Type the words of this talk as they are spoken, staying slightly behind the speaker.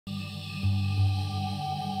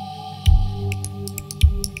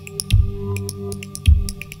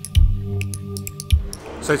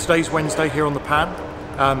So today's Wednesday here on the Pan.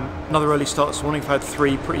 Another early start this morning. We've had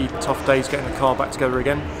 3 pretty tough days getting the car back together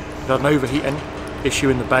again. We had an overheating issue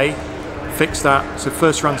in the bay. Fixed that. So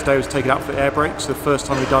first run today was taken out for air brakes. So the first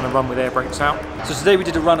time we've done a run with air brakes out. So today we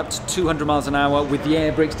did a run up to 200 miles an hour with the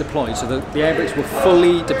air brakes deployed. So the air brakes were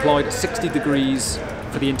fully deployed at 60 degrees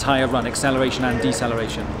for the entire run, acceleration and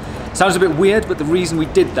deceleration. Sounds a bit weird, but the reason we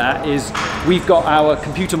did that is we've got our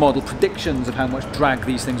computer model predictions of how much drag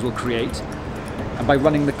these things will create. And by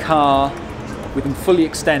running the car with them fully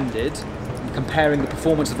extended, and comparing the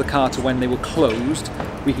performance of the car to when they were closed,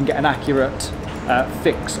 we can get an accurate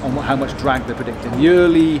fix on how much drag they're predicting. The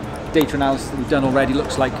early data analysis that we've done already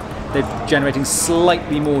looks like they're generating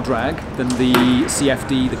slightly more drag than the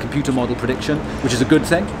CFD, the computer model prediction, which is a good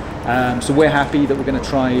thing. So we're happy that we're going to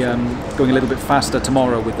try going a little bit faster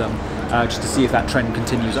tomorrow with them, just to see if that trend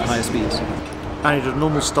continues at higher speeds. And he did a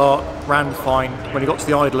normal start, ran fine. When he got to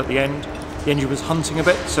the idle at the end, the engine was hunting a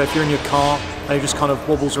bit, so if you're in your car and it just kind of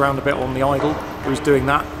wobbles around a bit on the idle, it was doing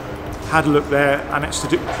that. Had a look there, and it's to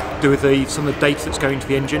do with some of the data that's going to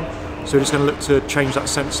the engine. So we're just going to look to change that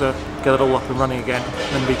sensor, get it all up and running again,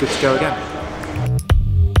 and then be good to go again.